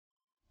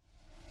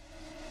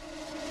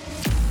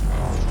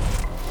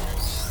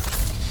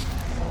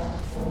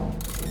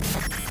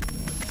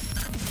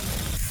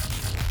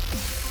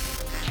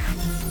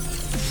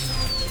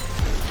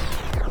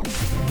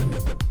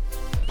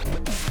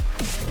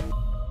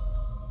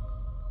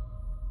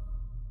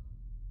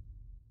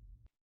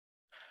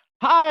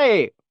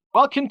Hey,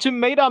 welcome to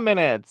Meta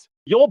Minutes,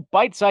 your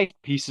bite-sized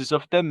pieces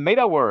of the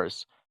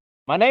Metaverse.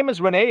 My name is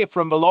Renee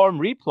from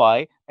Valorem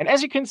Reply, and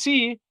as you can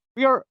see,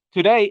 we are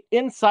today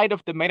inside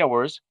of the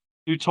Metaverse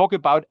to talk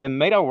about a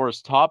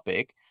Metaverse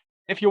topic.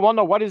 If you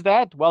wonder what is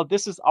that, well,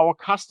 this is our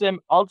custom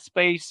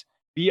Altspace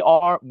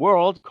VR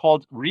world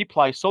called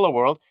Reply Solar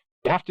World.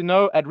 You have to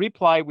know at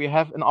Reply we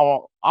have in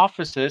our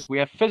offices, we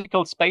have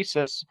physical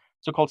spaces,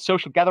 so-called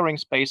social gathering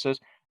spaces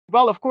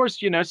well, of course,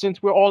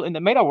 since we're all in the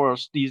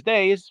metaverse these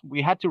days,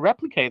 we had to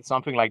replicate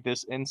something like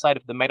this inside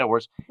of the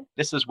metaverse.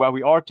 This is where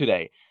we are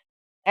today.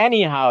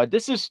 Anyhow,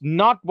 this is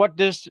not what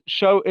this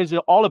show is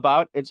all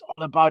about. It's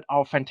all about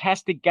our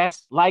fantastic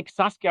guests like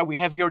Saskia we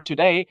have here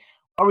today.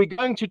 Are we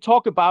going to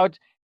talk about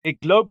the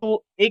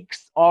global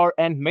XR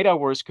and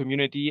metaverse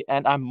community?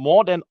 And I'm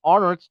more than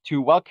honored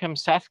to welcome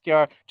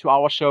Saskia to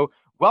our show.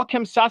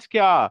 Welcome,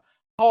 Saskia.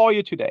 How are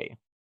you today?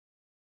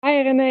 Hi,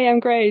 Renee.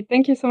 I'm great.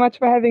 Thank you so much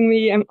for having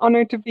me. I'm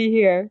honored to be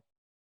here.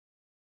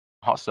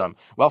 Awesome.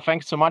 Well,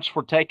 thanks so much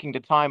for taking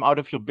the time out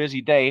of your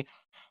busy day.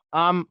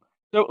 Um,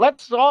 so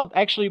let's start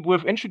actually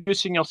with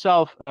introducing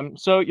yourself.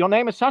 So your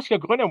name is Saskia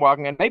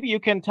Grünenwagen, and maybe you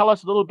can tell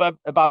us a little bit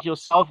about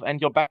yourself and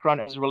your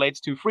background as it relates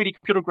to 3D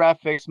computer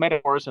graphics,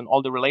 metaverse, and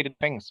all the related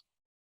things.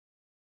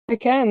 I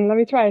can. Let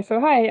me try. So,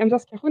 hi, I'm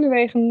Saskia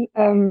Groenewegen.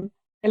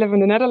 I live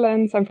in the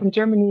Netherlands. I'm from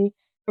Germany.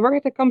 I work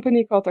at a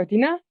company called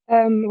Ordina,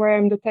 where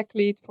I'm the tech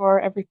lead for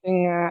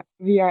everything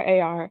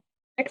VR, AR,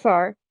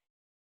 XR.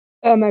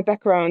 My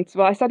background.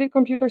 Well, I studied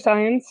computer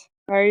science,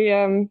 very,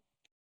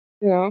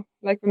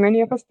 like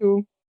many of us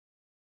do.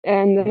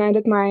 And then I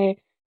did my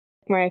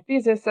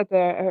thesis at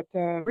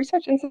the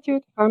Research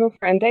Institute,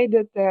 Fraunhofer, and they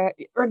did the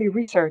early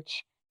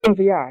research in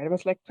VR. It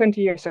was like 20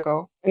 years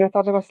ago, and I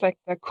thought it was like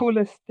the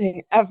coolest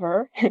thing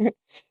ever.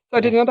 So I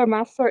did Yes. another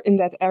master in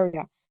that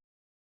area.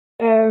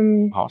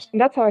 Awesome.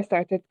 And that's how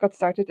got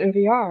started in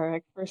VR.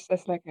 Like first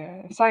as like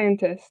a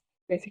scientist,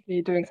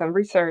 basically doing some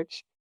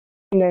research,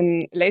 and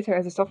then later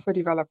as a software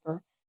developer.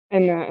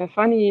 And a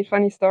funny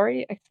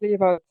story, actually,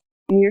 about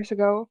 10 years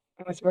ago,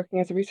 I was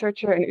working as a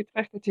researcher in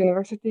Utrecht at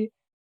university,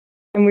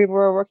 and we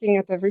were working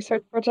at a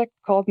research project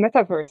called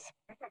Metaverse.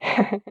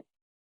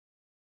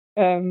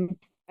 um,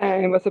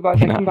 and it was about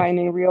like Nice.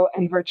 combining real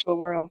and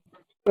virtual world.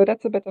 So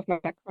that's a bit of my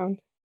background.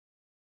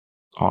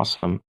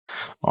 Awesome.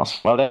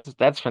 Awesome. Well,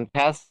 that's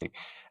fantastic.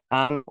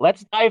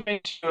 Let's dive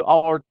into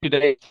our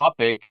today's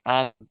topic.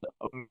 And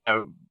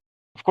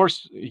of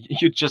course,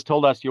 you just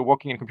told us you're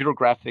working in computer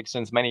graphics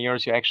since many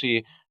years. You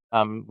actually,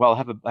 well,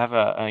 have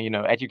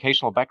a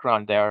educational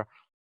background there.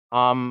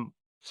 Um,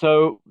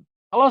 so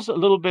tell us a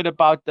little bit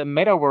about the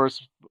metaverse,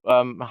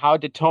 how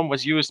the term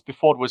was used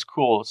before it was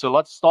cool. So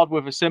let's start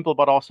with a simple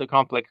but also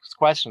complex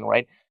question,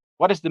 right?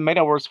 What is the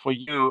metaverse for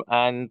you,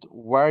 and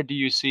where do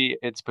you see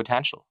its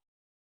potential?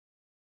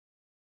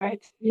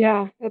 Right.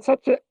 Yeah, that's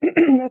such a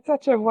that's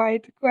such a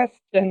wide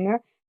question.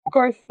 Of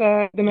course,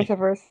 the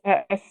metaverse,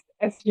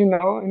 as you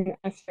know, and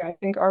as you, I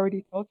think,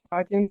 already told the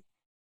audience,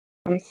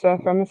 comes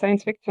from a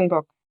science fiction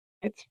book.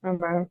 It's from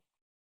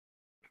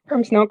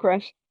Snow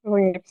Crash,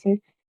 William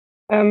Gibson.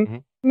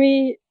 Mhm.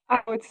 Me,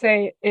 I would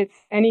say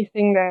it's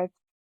anything that,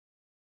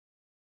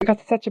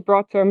 because it's such a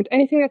broad term, but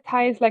anything that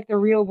ties like the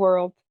real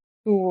world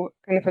to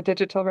kind of a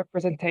digital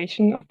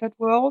representation of that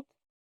world.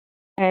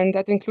 And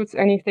that includes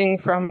anything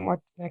from what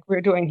like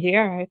we're doing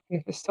here, right?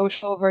 Kind of a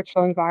social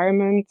virtual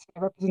environment, a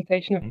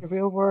representation of Mhm. the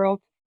real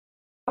world,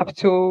 up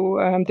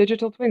to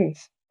digital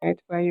twins, right?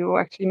 Where you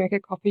actually make a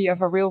copy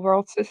of a real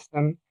world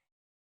system.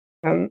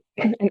 And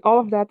all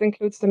of that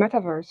includes the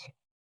metaverse.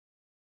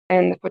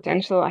 And the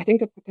potential, I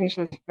think the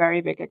potential is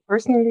very big. Like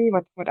personally,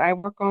 what I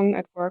work on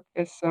at work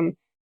is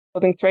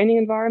building training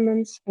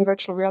environments in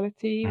virtual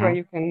reality where Mhm.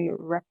 you can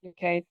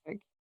replicate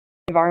like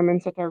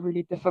environments that are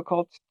really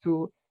difficult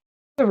to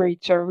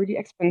reach, are really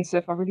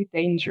expensive, are really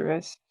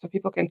dangerous. So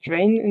people can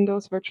train in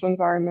those virtual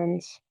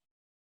environments,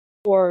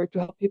 or to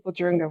help people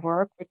during their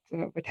work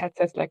with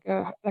headsets like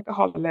a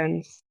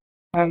HoloLens,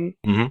 um,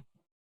 Mhm.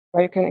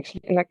 where you can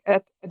actually like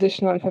add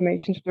additional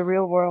information to the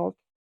real world.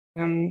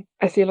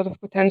 I see a lot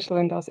of potential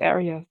in those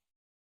areas.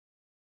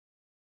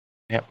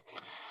 Yeah.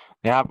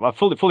 Yeah, I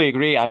fully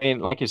agree. I mean,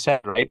 like you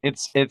said, right?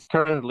 It's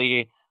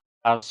currently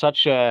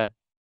such a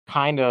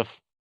kind of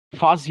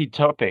fuzzy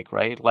topic,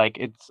 right? Like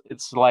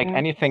it's like Yeah,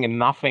 anything and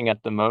nothing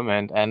at the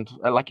moment. And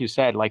like you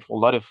said, like for a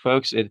lot of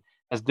folks, it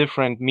has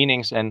different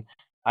meanings. And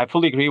I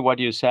fully agree what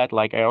you said.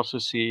 Like I also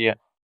see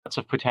lots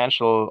of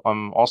potential,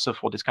 also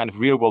for this kind of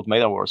real world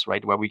metaverse,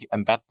 right? Where we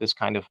embed this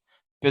kind of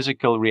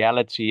physical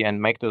reality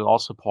and make that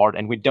also part.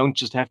 And we don't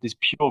just have this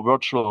pure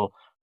virtual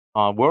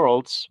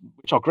worlds,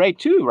 which are great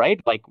too, right?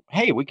 Like,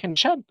 hey, we can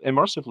chat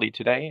immersively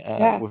today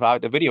yeah,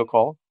 without a video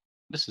call.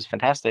 This is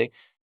fantastic.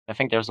 I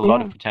think there's a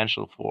lot of yeah.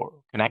 potential for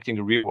connecting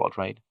the real world,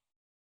 right?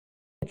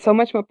 It's so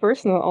much more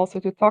personal also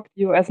to talk to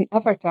you as an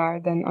avatar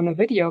than on a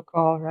video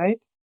call, right?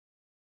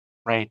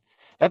 Right.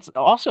 That's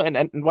also,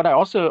 and what I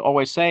also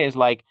always say is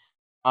like,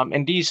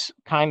 in these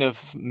kind of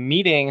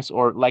meetings,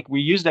 or like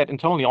we use that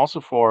internally also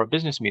for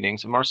business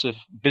meetings, immersive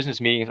business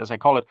meetings, as I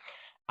call it,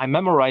 I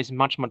memorize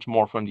much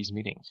more from these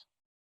meetings.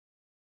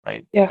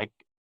 right? Yeah, Like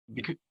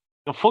because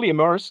you're fully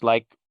immersed,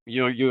 like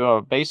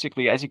you're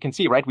basically, as you can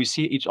see, right? We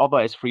see each other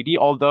as 3D,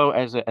 although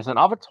as an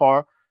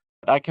avatar,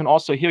 but I can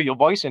also hear your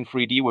voice in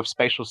 3D with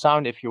spatial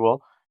sound, if you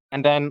will.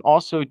 And then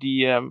also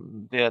the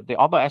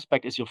other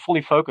aspect is you're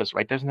fully focused,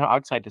 right? There's no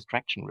outside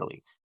distraction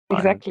really. And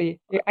exactly.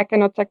 I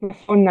cannot check my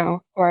phone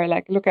now or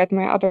like look at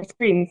my other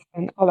screens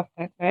and all of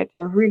that, right?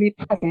 You're really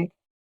present.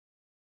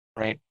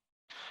 right.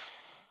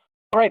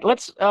 All right,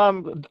 let's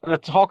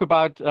talk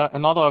about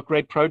another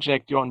great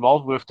project you're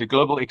involved with, the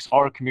Global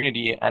XR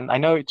community. And I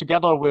know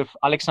together with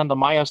Alexander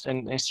Myers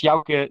and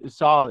Sjoukje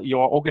Sa,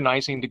 you're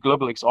organizing the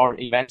Global XR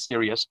event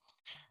series,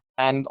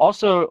 and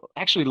also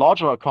actually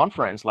larger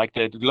conference like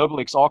the Global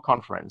XR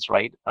conference,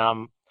 right?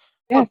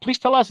 Yes. Please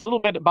tell us a little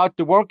bit about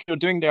the work you're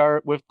doing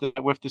there with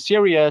the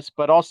series,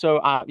 but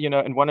also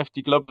in one of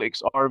the Global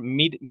XR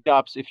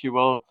meetups, if you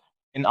will,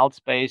 in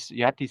Altspace,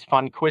 you had these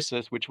fun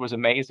quizzes, which was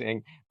amazing.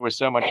 It was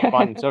so much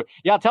fun. So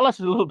yeah, tell us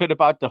a little bit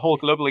about the whole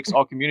Global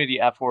XR community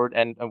effort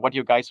and what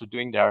you guys are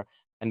doing there,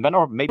 and when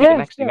are maybe the Yes,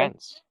 next sure.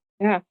 events.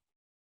 Yeah.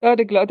 So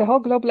the whole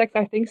Global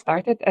XR thing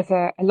started as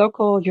a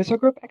local user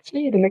group,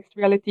 actually, the mixed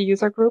reality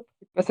user group.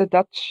 It was a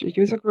Dutch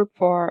user group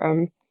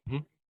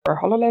Mhm. for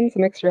HoloLens,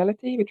 mixed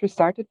reality, which was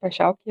started by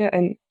Sjoukje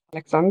and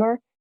Alexander.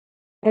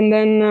 And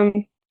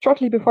then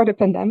shortly before the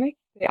pandemic,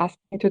 they asked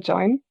me to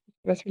join.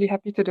 I was really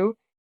happy to do.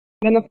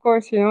 Then, of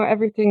course,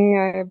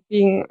 everything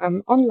being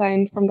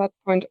online from that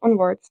point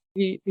onwards,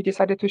 we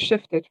decided to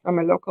shift it from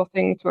a local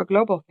thing to a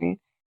global thing.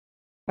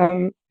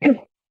 Um,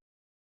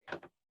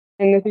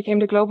 and it became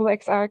the Global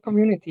XR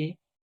community.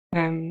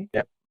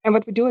 Yeah. And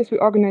what we do is we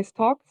organize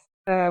talks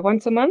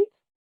once a month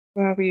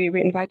where we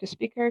invite a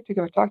speaker to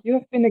give a talk. You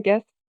have been a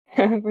guest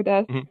with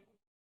us. Mhm.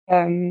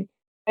 Um,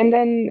 and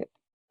then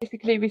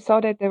basically we saw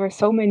that there were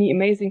so many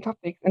amazing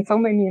topics and so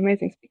many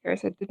amazing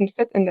speakers that didn't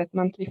fit in that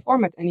monthly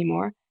format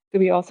anymore. So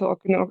we also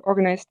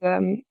organized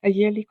a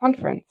yearly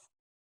conference,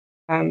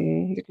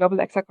 the Global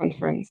XR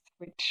Conference,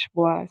 which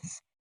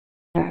was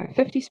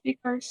 50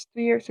 speakers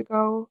 2 years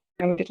ago.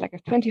 And we did like a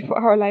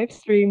 24-hour live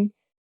stream.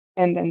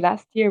 And then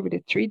last year we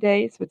did 3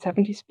 days with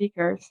 70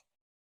 speakers.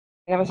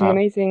 And that was an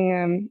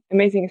Wow.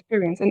 amazing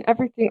experience. And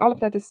everything, all of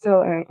that is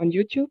still on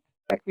YouTube.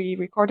 Like we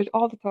recorded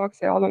all the talks,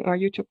 they're all on our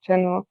YouTube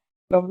channel,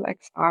 Global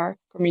XR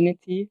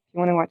community, if you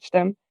want to watch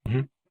them.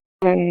 Mhm.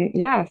 And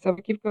yeah, so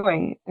we keep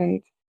going.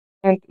 And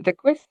the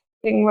quiz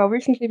thing, well,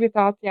 recently we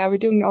thought, yeah, we're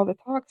doing all the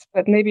talks,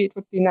 but maybe it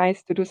would be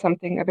nice to do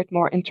something a bit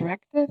more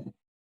interactive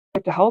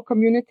with the whole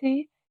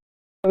community.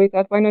 So we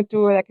thought, why not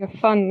do like a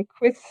fun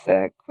quiz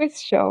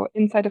show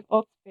inside of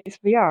Altspace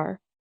VR,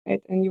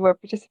 right? And you were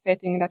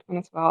participating in that one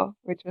as well,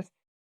 which was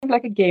kind of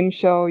like a game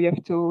show. You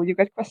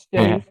get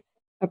questions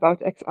about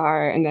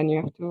XR, and then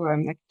you have to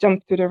like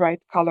jump to the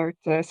right colored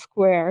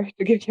square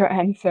to give your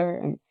answer.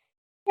 And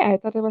yeah, I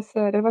thought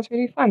that was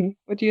really fun.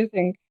 What do you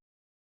think?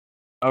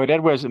 Oh,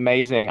 that was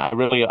amazing.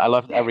 I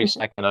loved every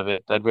second of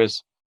it. That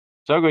was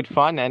so good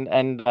fun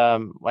and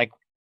like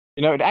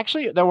it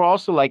actually there were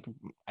also like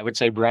I would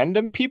say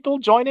random people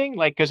joining,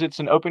 like because it's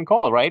an open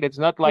call, right? It's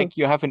not True. like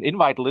you have an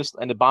invite list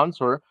and a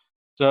bouncer.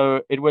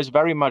 So it was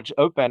very much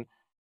open,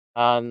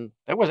 and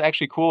that was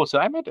actually cool. So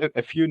I met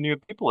a few new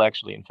people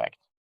actually, in fact.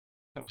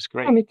 That was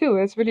Yeah, great. me too.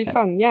 It's really Yeah.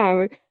 fun.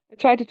 Yeah, I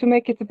tried to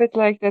make it a bit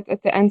like that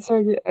at the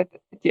answer.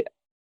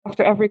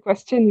 After every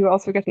question, you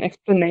also get an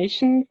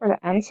explanation for the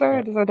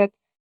answer, Yeah. so that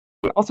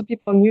also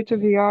people new to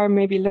VR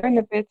maybe learn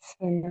a bit.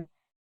 And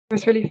it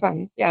was really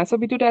fun. Yeah, so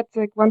we do that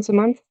like once a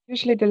month,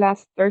 usually the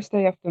last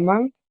Thursday of the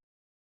month.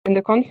 And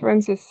the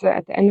conference is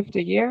at the end of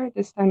the year.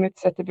 This time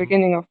it's at the Mhm.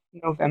 beginning of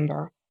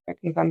November, like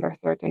November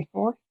 3rd and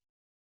 4th.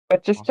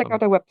 But just check Awesome.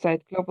 out our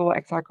website,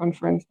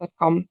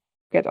 globalxrconference.com, to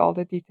get all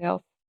the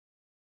details.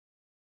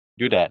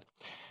 Do that.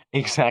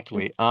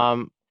 Exactly.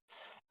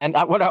 And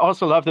what I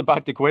also loved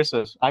about the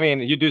quizzes, I mean,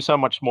 you do so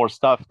much more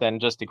stuff than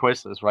just the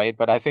quizzes, right?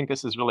 But I think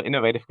this is really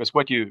innovative because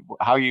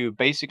how you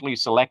basically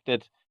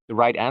selected the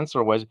right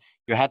answer was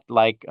you had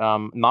like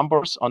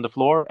numbers on the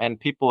floor and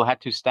people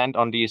had to stand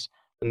on these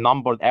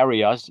numbered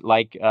areas,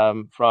 like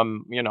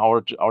from,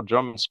 our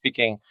German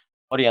speaking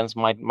audience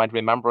might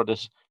remember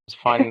this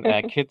fun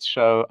kids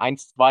show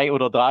Eins, zwei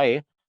oder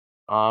drei.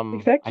 I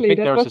Exactly, think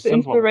that there's was a the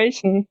symbol.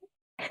 inspiration.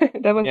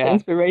 That was the Yeah.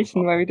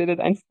 inspiration why we did it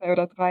 1, 2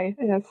 oder 3.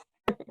 Yes.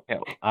 Yeah,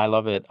 I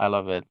love it. I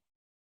love it.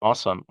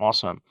 Awesome.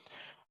 Awesome.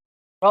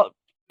 Well,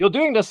 you're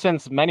doing this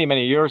since many,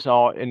 many years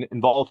now,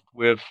 involved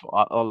with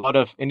a lot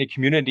of in the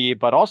community,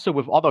 but also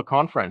with other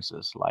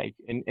conferences, like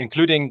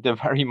including the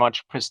very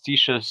much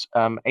prestigious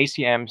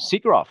ACM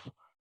SIGGRAPH,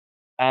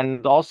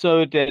 and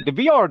also the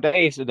VR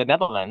Days in the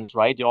Netherlands,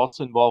 right? You're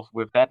also involved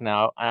with that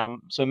now.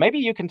 So maybe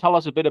you can tell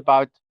us a bit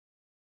about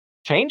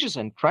changes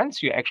and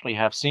trends you actually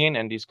have seen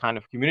in this kind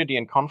of community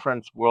and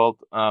conference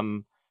world.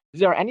 Is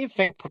there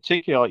anything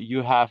particular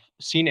you have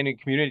seen in the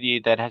community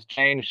that has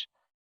changed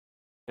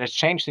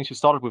since you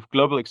started with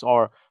Global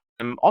XR?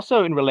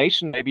 Also in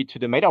relation maybe to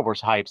the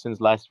Metaverse hype since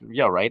last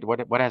year, right?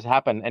 What has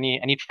happened?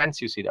 Any trends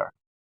you see there?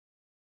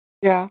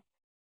 Yeah.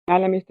 Yeah,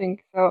 let me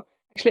think. So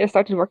Actually, I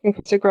started working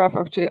for SIGGRAPH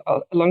actually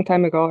a long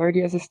time ago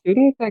already as a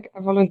student. Like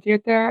I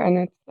volunteered there, and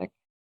it's like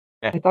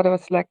Yeah. I thought it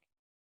was like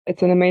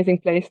it's an amazing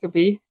place to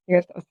be. You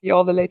get to see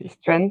all the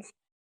latest trends.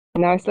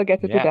 And now I still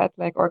get to do Yeah. that,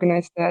 like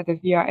organize the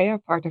VR AR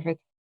part of it.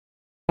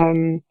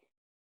 Um,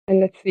 and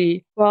let's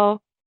see.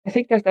 Well, I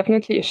think there's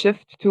definitely a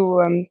shift to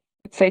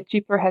let's say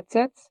cheaper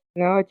headsets.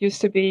 You know, it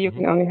used to be you Hmm.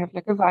 can only have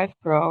like a Vive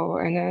Pro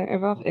and a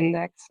Valve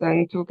Index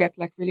and to get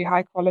like really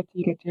high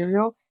quality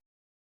material.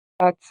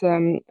 But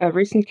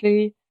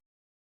recently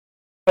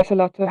there's a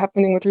lot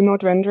happening with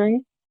remote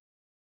rendering,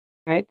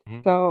 right?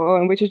 Hmm.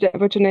 So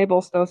which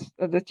enables those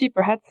the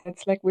cheaper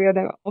headsets like we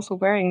are also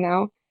wearing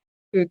now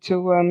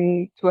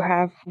to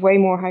have way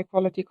more high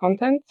quality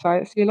content. So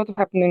I see a lot of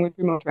happening with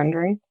remote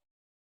rendering.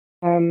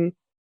 Um,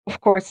 of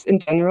course, in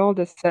general,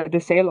 the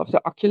sale of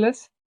the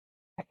Oculus,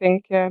 I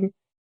think,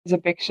 is a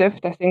big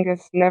shift. I think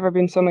there's never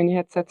been so many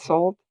headsets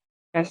sold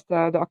as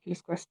the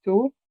Oculus Quest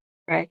 2.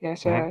 Right?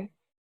 There's Hmm. a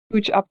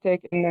huge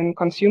uptake in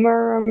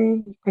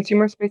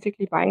consumers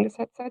basically buying this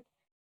headset,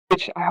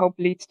 which I hope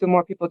leads to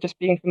more people just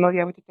being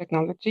familiar with the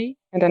technology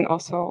and then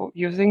also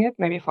using it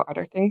maybe for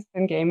other things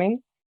than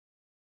gaming.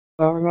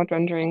 So remote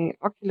rendering,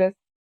 Oculus.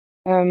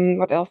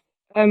 What else?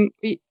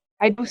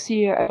 I do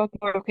see a lot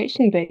more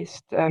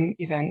location-based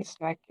events,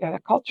 like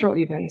cultural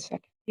events,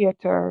 like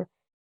theater,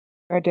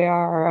 where there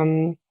are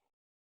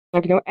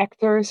like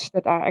actors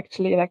that are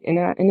actually like in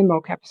a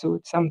mocap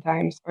suit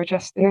sometimes, or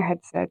just in a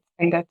headset,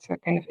 and that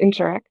kind of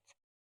interact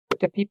with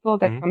the people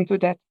that Hmm. come to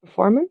that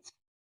performance.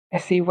 I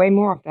see way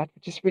more of that,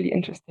 which is really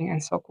interesting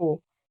and so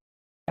cool.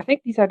 I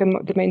think these are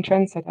the main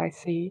trends that I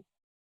see.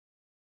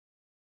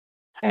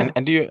 And Yeah.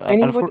 and do you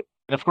Any would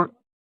and of course,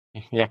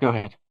 yeah, go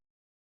ahead.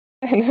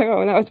 No,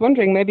 and I was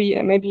wondering maybe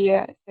is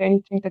there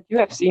anything that you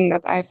have seen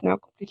that I've now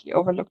completely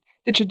overlooked?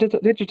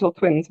 Digital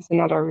twins is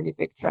another really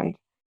big trend,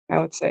 I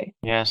would say.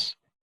 Yes.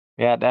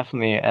 Yeah,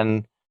 definitely.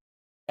 And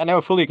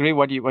I fully agree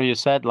what you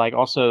said. Like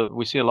also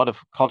we see a lot of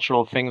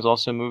cultural things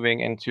also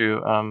moving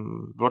into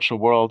virtual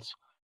worlds,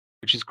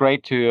 which is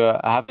great to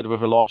have it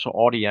with a larger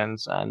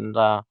audience. And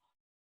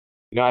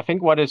I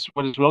think what is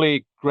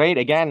really great,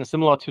 again,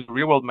 similar to the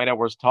real world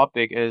metaverse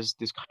topic, is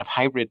this kind of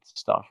hybrid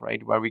stuff,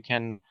 right? Where we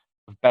can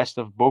have best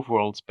of both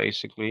worlds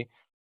basically.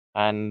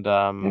 And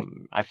Yes.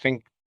 I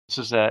think this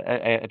is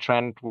a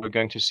trend we're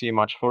going to see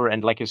much further.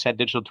 And like you said,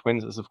 digital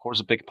twins is of course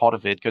a big part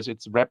of it because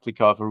it's a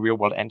replica of a real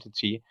world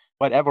entity,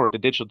 whatever the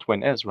digital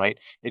twin is, right?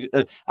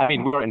 I mean,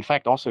 Yeah. we're in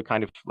fact also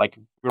kind of like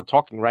we're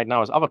talking right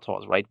now as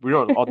avatars, right?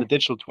 We're all the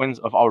digital twins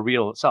of our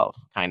real self,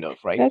 kind of,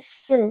 right? That's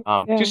true.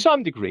 To Yeah.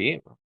 some degree,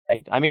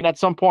 right? I mean, at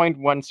some point,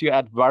 once you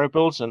add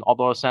variables and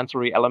other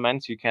sensory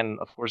elements, you can,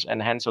 of course,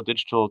 enhance your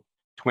digital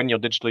twin, your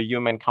digital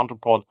human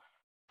counterpart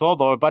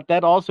further. But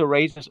that also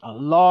raises a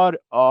lot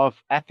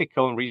of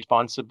ethical and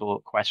responsible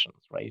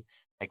questions, right?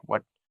 Like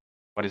what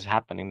is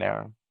happening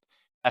there?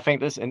 I think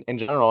this in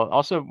general.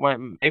 Also,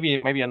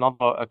 maybe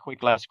another a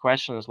quick last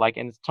question is like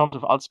in terms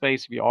of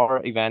Altspace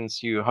VR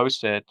events you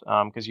hosted,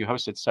 because you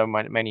hosted so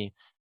many.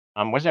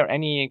 Was there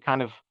any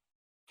kind of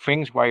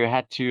things where you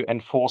had to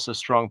enforce a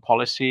strong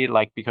policy,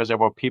 like because there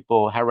were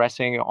people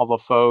harassing other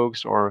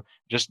folks or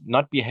just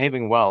not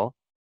behaving well?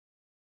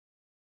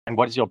 And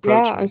what is your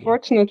approach Yeah, maybe?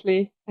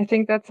 unfortunately, I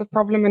think that's a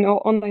problem in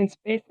all online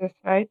spaces,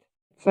 right?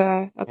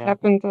 That's Yeah.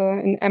 happened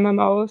in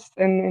MMOs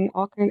and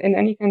in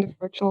any kind of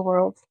virtual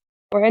worlds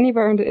or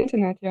anywhere on the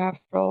internet. You have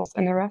trolls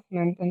and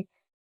harassment, and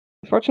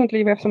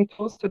unfortunately, we have some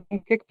tools to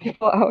kick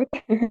people out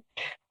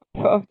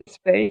of the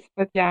space.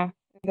 But yeah,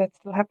 that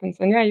still happens.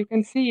 And yeah, you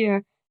can see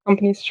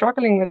companies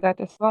struggling with that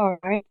as well,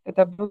 right? That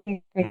are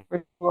building kind Mm. of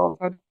virtual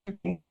worlds,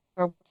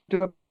 how to do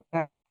about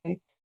that. And,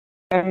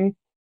 um,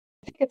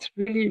 I think it's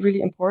really,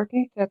 really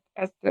important that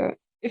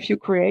if you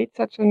create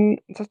such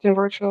a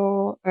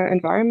virtual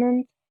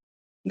environment,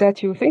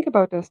 that you think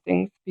about those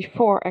things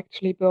before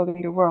actually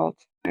building the world.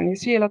 And you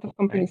see a lot of Right.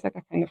 companies that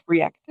are kind of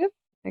reactive,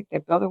 like they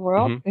build a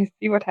world, Hmm. they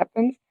see what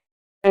happens,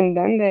 and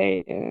then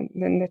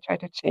they try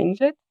to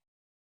change it.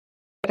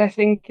 But I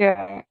think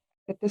at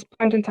this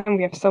point in time,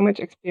 we have so much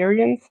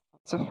experience,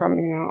 also from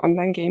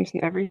online games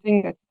and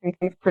everything, that you can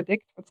kind of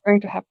predict what's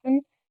going to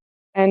happen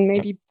and Yep.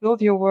 maybe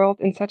build your world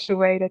in such a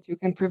way that you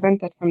can prevent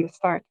that from the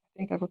start. I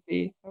think that would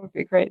be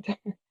great.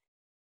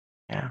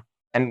 Yeah.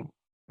 And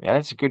yeah,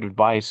 that's good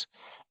advice.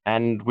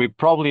 And we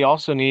probably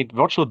also need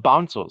virtual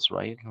bouncers,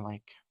 right?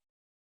 Like,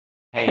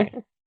 hey,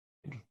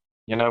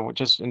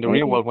 just in the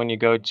real Maybe. world when you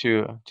go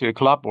to a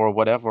club or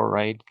whatever,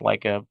 right?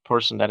 Like a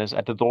person that is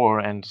at the door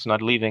and is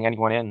not leaving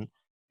anyone in.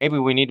 Maybe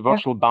we need Yeah.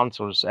 virtual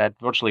bouncers at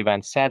virtual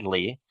events,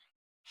 sadly.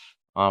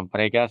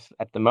 But I guess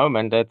at the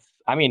moment,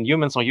 I mean,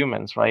 humans are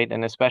humans, right?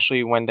 And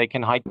especially when they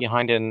can hide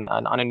behind an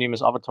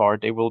anonymous avatar,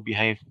 they will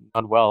behave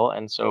not well.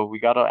 And so we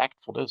gotta act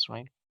for this,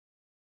 right?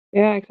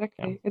 Yeah, Yeah.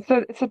 exactly.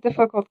 It's a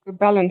difficult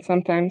balance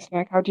sometimes.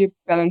 Like, how do you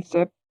balance the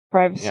Yeah.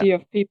 privacy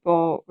of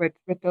people with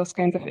those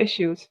kinds of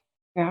issues?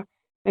 Yeah.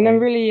 And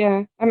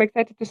Right. I'm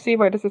excited to see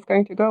where this is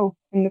going to go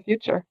in the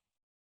future.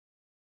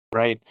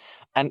 Right.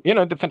 And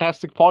the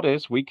fantastic part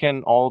is we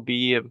can all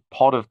be a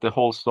part of the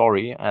whole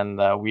story and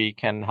we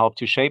can help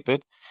to shape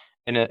it.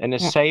 in a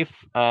Yeah. safe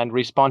and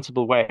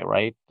responsible way,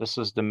 right? This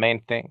is the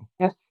main thing.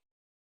 Yes.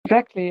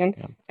 Exactly.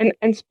 Yeah.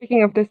 And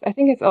speaking of this, I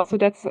think it's also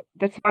that's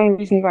one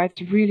reason why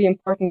it's really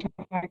important to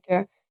have like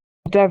a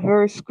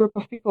diverse group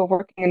of people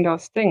working in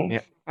those things,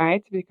 Yeah,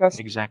 right? Because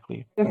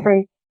exactly.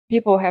 different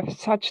people have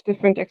such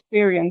different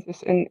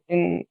experiences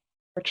in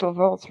virtual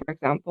worlds, for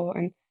example,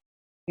 and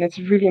it's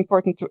really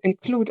important to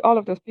include all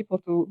of those people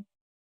to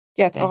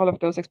get Yeah, all of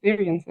those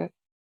experiences.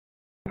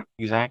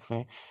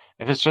 exactly.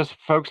 If it's just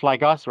folks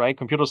like us, right,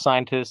 computer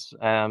scientists,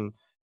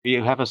 we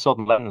have a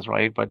certain lens,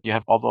 right? But you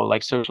have other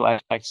like social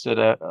aspects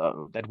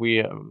that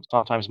we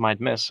sometimes might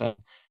miss. And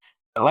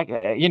like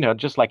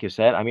just like you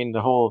said, I mean,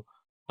 the whole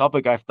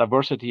topic of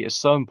diversity is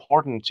so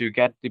important to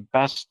get the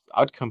best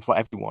outcome for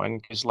everyone,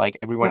 because like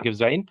everyone Yeah, gives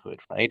their input,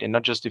 right, and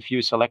not just a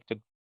few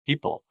selected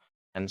people.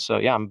 And so,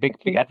 yeah, I'm a big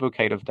exactly.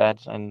 advocate of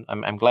that, and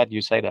I'm glad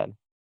you say that.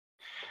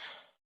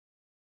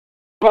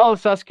 Well,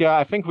 Saskia,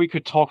 I think we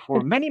could talk for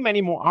many,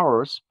 many more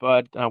hours,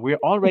 but we're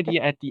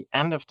already at the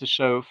end of the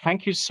show.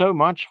 Thank you so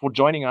much for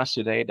joining us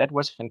today. That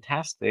was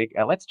fantastic.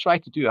 Let's try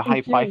to do a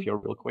high Thank five you. here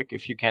real quick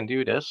if you can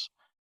do this.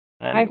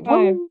 High And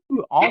five.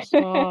 woo,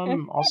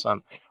 awesome,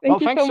 awesome. Well,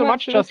 Thank you thanks so so much.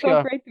 much, It was so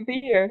Jessica. great to be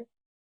here.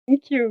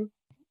 Thank you.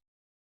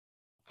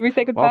 Do we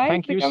say Well, goodbye to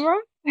thank the you. camera?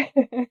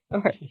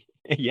 Or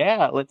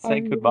Yeah, let's say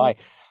yeah. goodbye.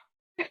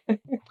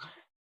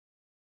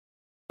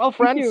 Well, Thank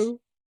friends, you.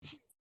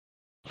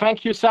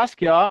 thank you,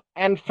 Saskia,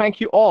 and thank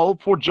you all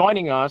for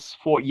joining us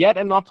for yet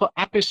another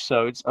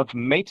episodes of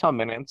Meta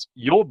Minutes,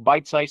 your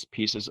bite-sized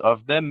pieces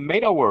of the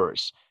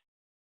Metaverse.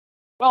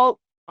 Well,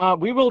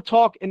 we will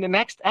talk in the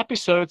next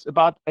episodes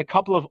about a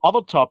couple of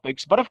other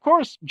topics, but of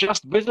course,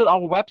 just visit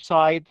our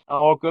website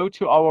or go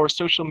to our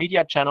social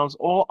media channels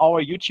or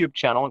our YouTube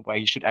channel, where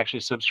you should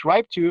actually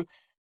subscribe to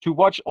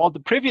watch all the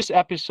previous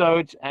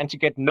episodes and to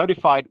get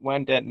notified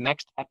when the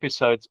next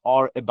episodes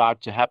are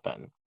about to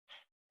happen.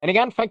 And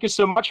again, thank you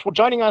so much for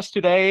joining us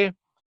today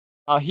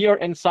here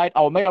inside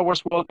our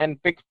Metaverse world.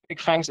 And big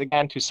thanks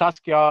again to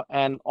Saskia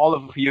and all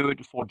of you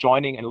for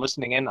joining and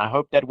listening in. I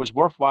hope that was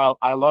worthwhile.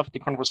 I loved the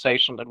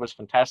conversation. That was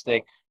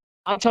fantastic.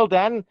 Until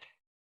then,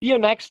 see you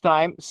next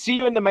time. See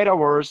you in the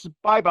Metaverse.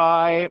 Bye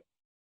bye.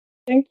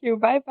 Thank you.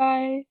 Bye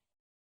bye.